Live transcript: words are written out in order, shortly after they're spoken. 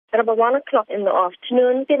At about 1 o'clock in the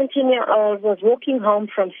afternoon, 17-year-old was walking home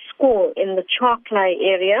from school in the Charkley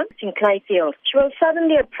area in Clayfield. She was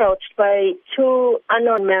suddenly approached by two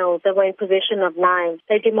unknown males that were in possession of knives.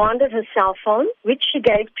 They demanded her cell phone, which she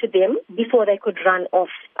gave to them before they could run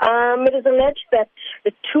off. It is alleged that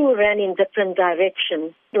the two ran in different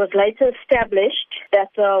directions. It was later established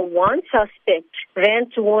that one suspect ran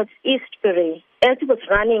towards Eastbury. As he was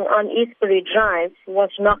running on Eastbury Drive, he was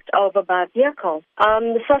knocked over by a vehicle.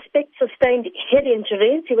 The suspect sustained head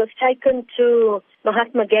injuries. He was taken to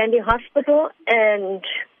Mahatma Gandhi Hospital, and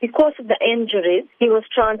because of the injuries, he was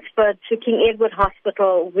transferred to King Edward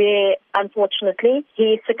Hospital, where, unfortunately,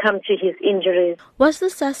 he succumbed to his injuries. Was the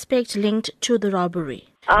suspect linked to the robbery?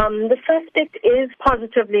 The suspect is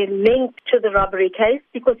positively linked to the robbery case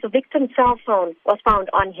because the victim's cell phone was found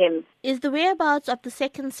on him. Is the whereabouts of the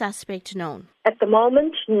second suspect known? At the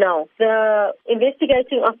moment, no. The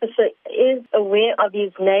investigating officer is aware of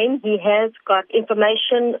his name. He has got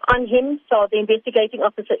information on him, so the investigating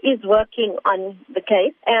officer is working on the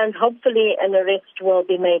case, and hopefully an arrest will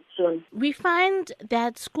be made soon. We find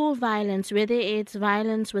that school violence, whether it's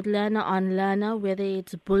violence with learner on learner, whether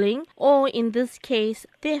it's bullying, or in this case,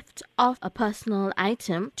 theft of a personal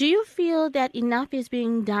item, do you feel that enough is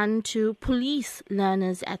being done to police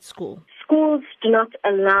learners at school? Schools do not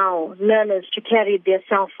allow learners to carry their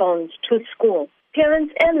cell phones to school.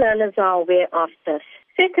 Parents and learners are aware of this.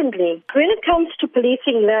 Secondly, when it comes to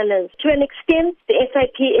policing learners, to an extent, the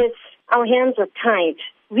SAPS, our hands are tied.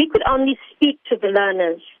 We could only speak to the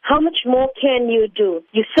learners. How much more can you do?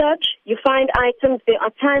 You search, you find items. There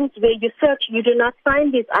are times where you search, you do not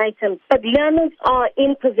find these items. But learners are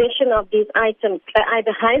in possession of these items. They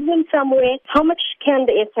either hide them somewhere. How much can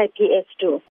the SAPS do?